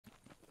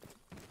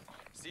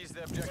Seize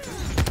the objective.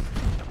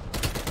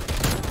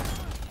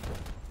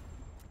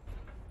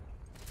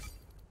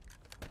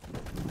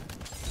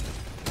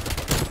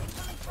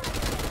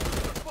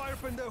 Fire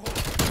pendejo.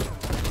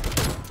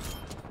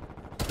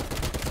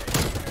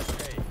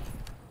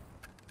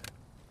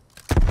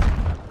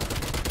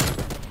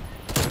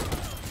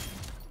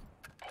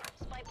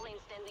 Spy plane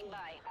standing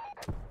by.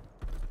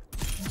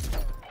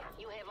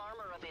 You have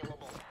armor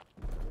available.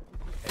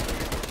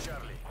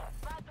 Charlie.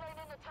 Spy plane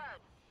in the turn.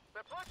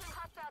 Reporting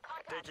hostile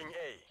contact. Taking A.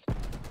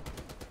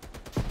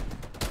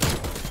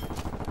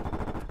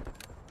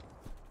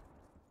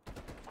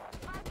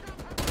 Spy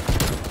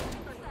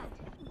plane at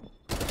 50%.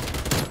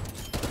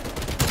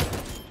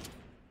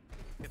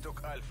 He took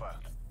Alpha.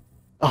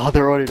 Oh,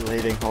 they're already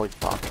leading. Holy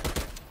fuck.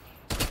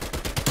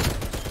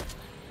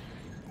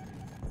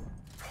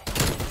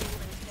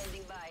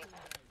 Standing by.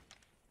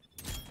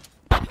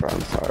 Bro,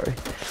 I'm sorry.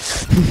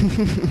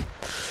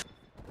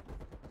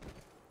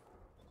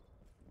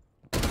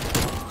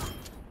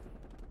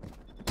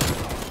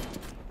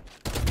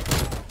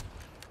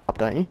 Up,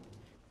 don't you?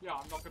 Yeah,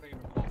 I'm not gonna even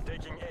call.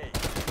 Taking A.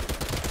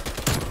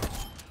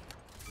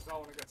 Because I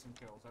wanna get some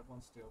kills.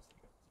 Everyone steals the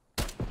kills.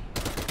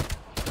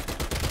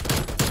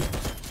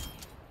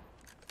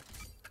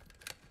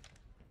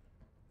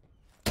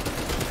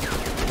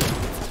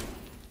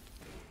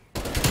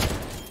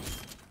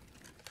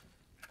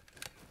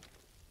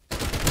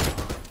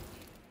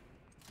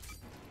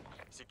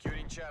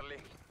 Securing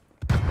Charlie.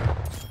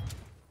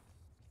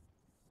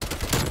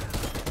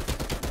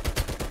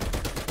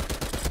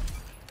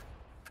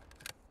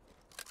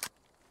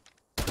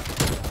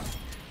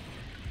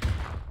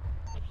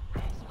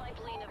 Spy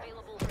plane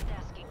available for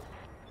tasking.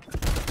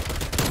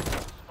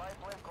 Spy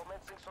plane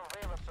commencing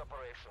surveillance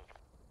operation.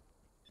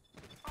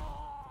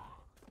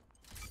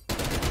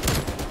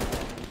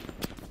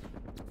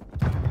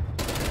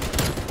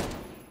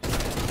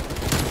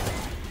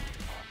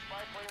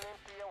 Spy plane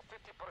MTL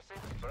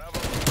 50%. Bravo.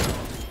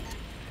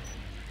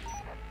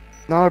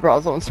 No, bro, I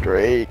was on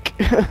streak.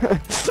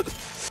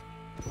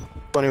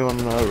 21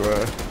 in a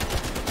row.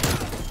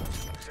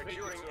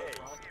 Securing A.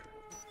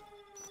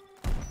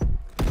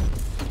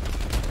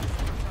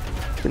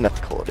 Didn't have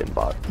to call it in,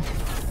 but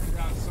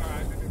Yeah, I'm sorry,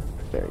 I didn't even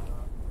think very. about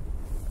that.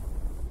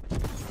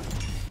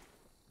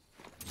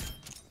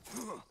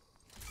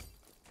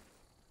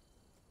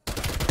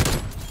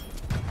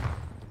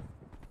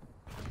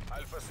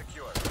 Alpha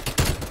secure.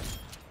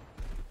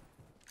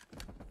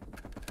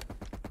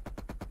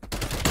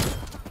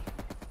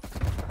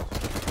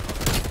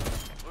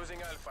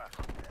 Losing Alpha.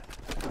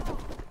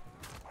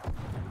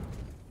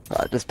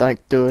 Just don't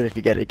do it if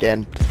you get it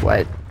again. Just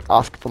wait.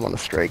 Ask if I'm on a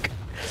streak.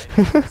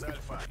 Lose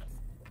Alpha.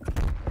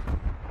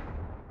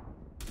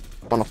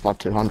 One off my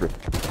 200.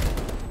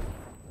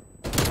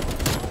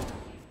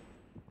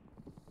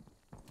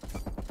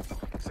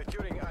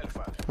 Securing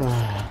Alpha.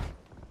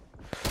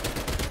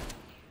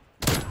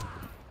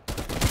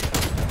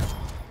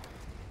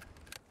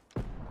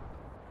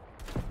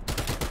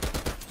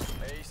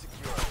 A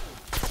secure.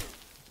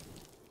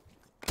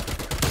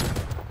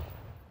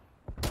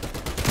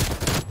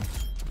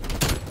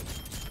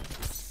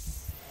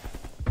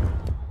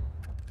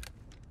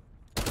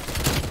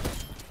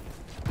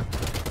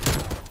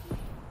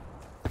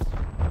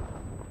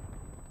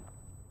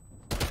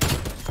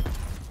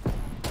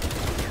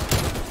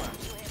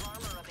 You have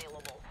armor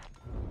available.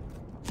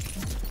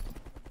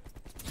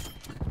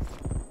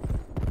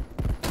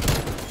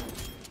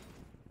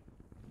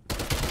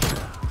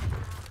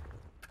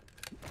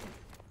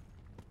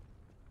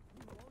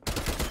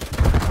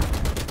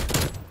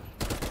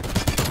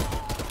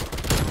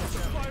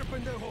 Fire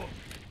pendejo.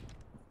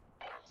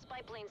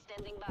 Spy plane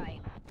standing by.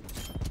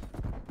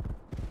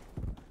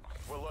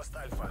 We lost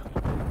Alpha.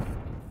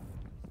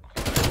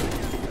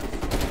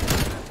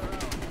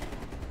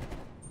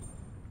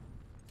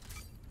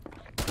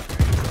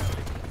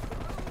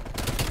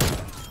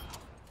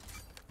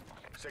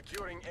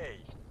 Securing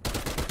A.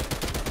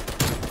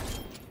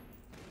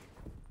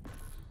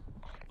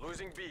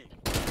 Losing B.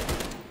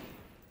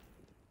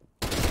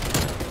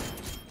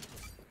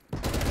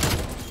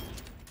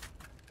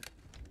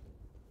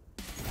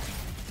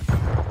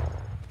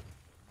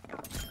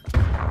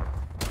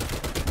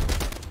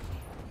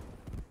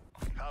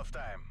 Half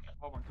time.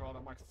 Oh my god,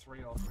 I'm like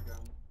 3 off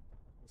again.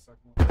 The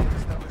second one.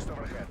 Established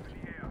overhead.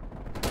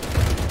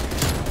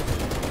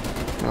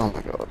 Oh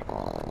my god. Oh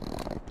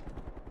my.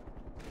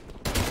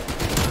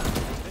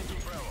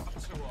 Taking Bravo. I'm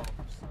 2 off,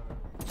 so...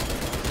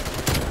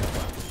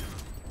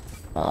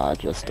 I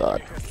just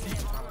died. You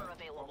have armor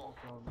available.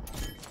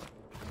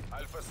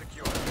 Alpha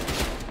secure.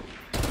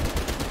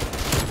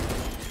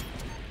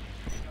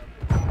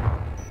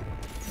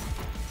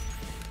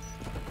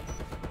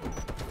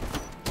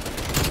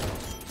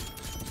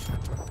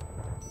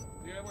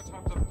 Do you know what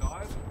times I've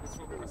died? This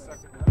will be my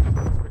second death.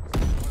 It's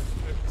because of the most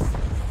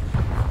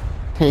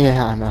hits.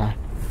 Yeah, I know.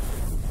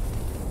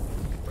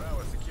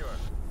 Bravo secure.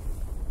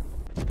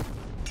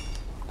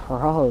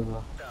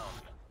 Bro. Down.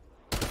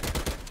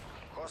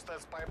 Hostile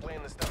spy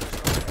plane established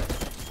overhead.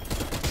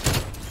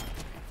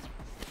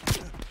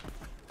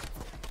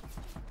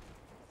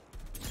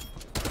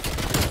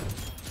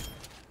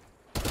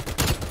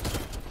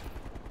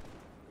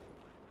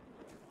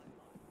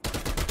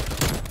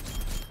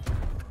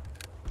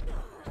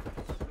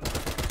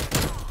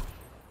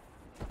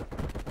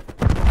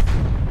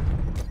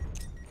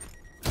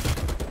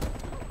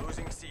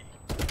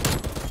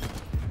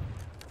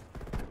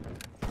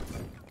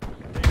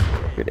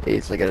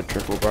 easily get a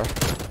triple, bro.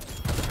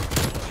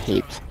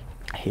 Heaps.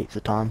 Heaps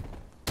of time.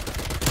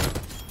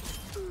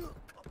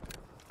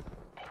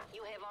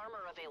 You have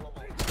armor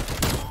available.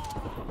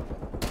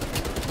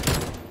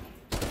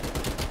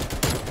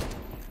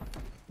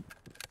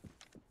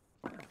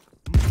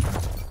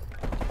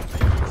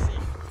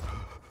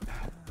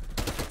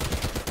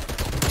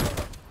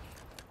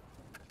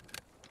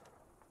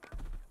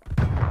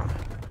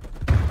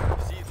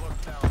 Seed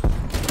locked down.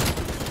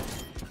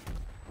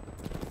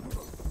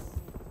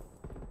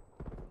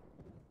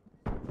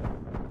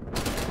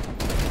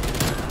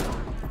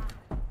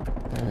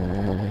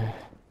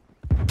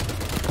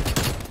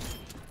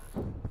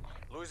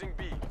 Losing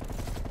B.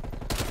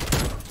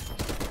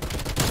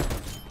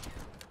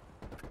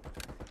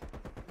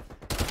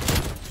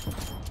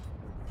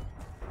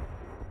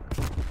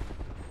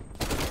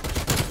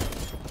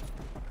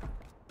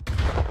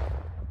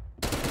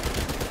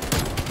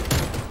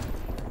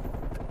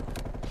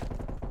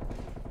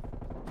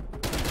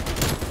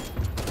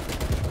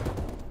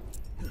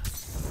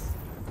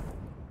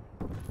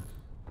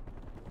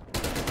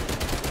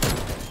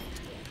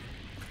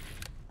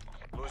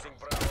 Losing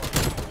Bravo.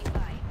 Standing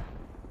by.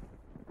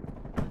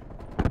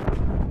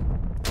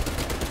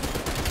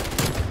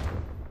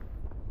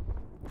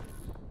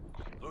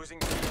 Losing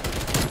B.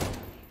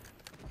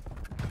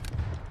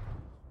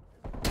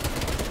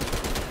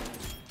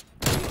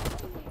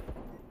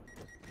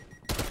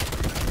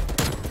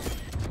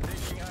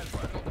 Taking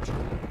Alpha.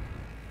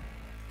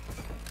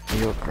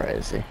 You're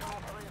crazy.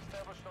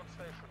 Established on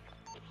station.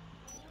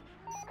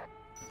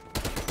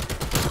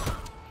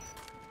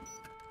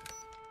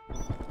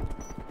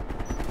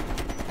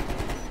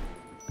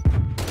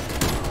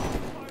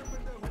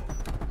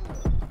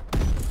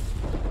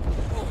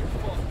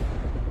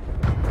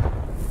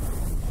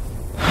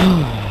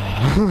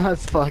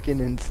 That's fucking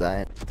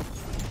insane.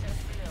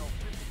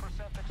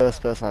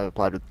 First person I've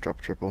applied with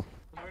drop triple.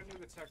 I knew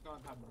the Tech 9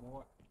 had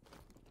more.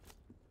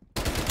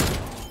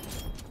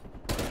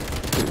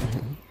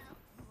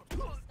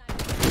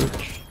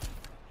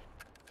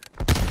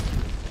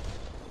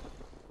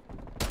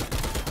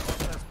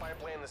 Hostile spy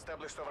plane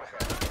established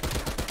overhead.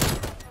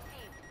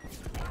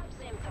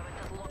 Sam turret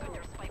has locked on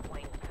your spy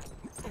plane.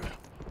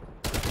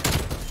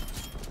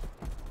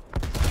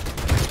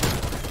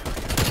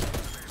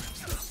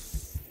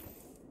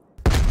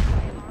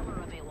 You have armor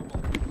available.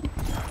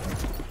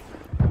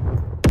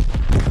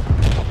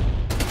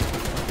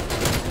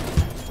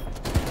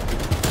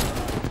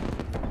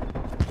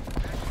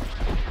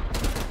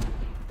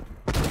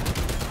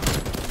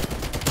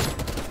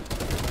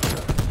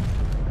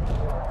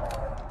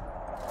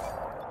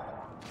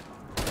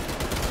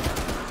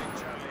 Losing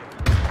Charlie.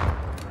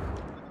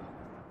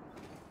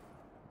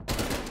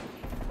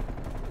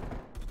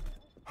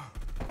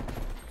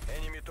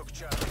 Enemy took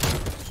Charlie.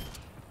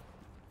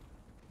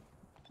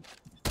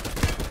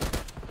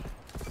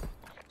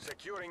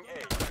 Securing A.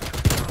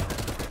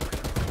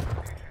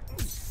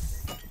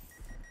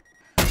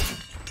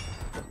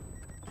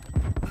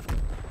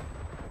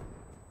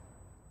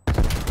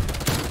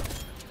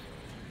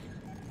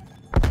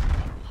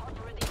 Hot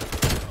ready to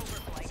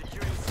overflight.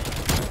 Securing C.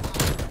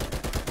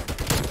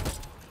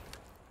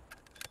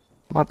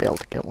 Might be able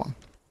to get one.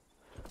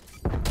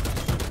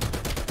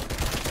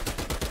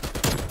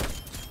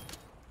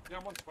 Yeah,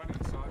 I'm on 20,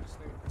 so I just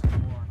need 2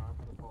 more and I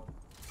open the pod.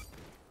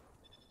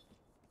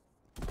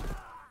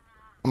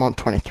 I'm on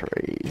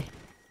 23.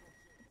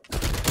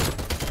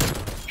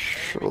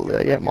 Surely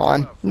I get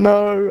mine.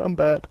 No, I'm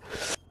bad.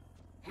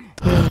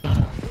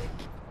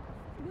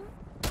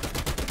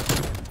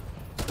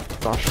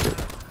 Oh shit.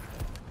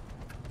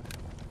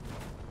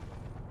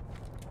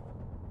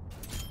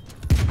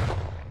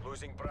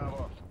 Losing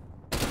Bravo.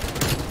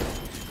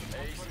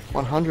 Ace.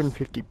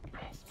 150.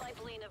 Spy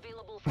plane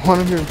available for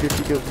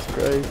 150 kills is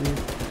crazy.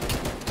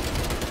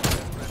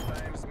 Desperate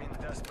times mean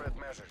desperate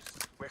measures.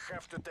 We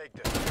have to take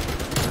them.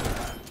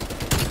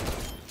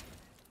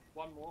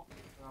 One more,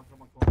 and I'll put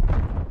my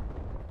corner.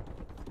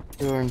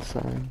 You're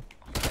insane.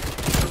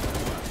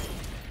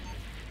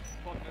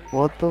 Pod nuke.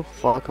 What the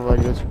fuck have I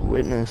just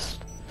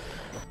witnessed?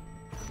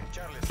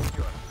 Charlie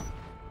secure.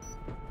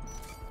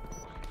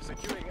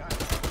 Securing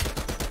Alpha.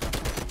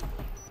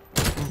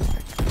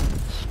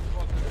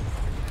 Pod nuke.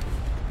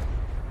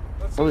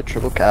 Let's Probably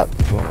triple cap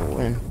if you want to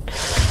win.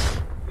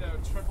 yeah,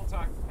 triple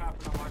tack cap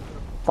and I like it.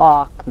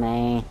 Fuck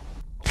me.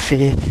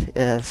 Fifth,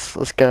 yes,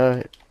 let's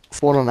go.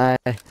 Spawn on A.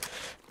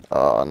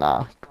 Oh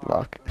nah, good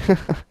luck.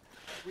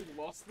 We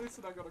lost this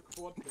and I got a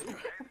quad nuke.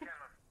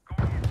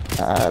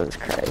 That is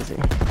crazy.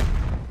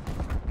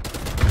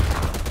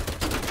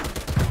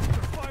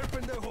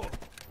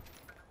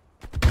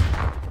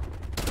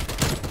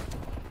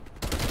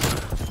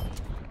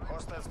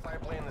 Hostile spy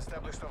plane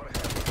established overhead.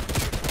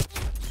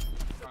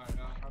 Alright,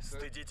 that's it.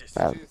 Стыдитесь.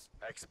 That, Cheers.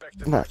 I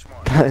expected that, much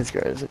more. that is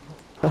crazy.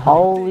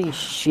 Holy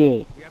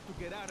shit.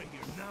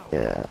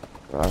 Yeah,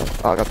 right.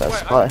 Oh, I got that Wait,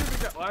 spy.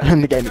 I didn't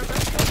even get, And the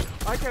game.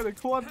 I get a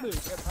quad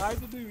nuke and I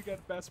didn't even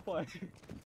get best play.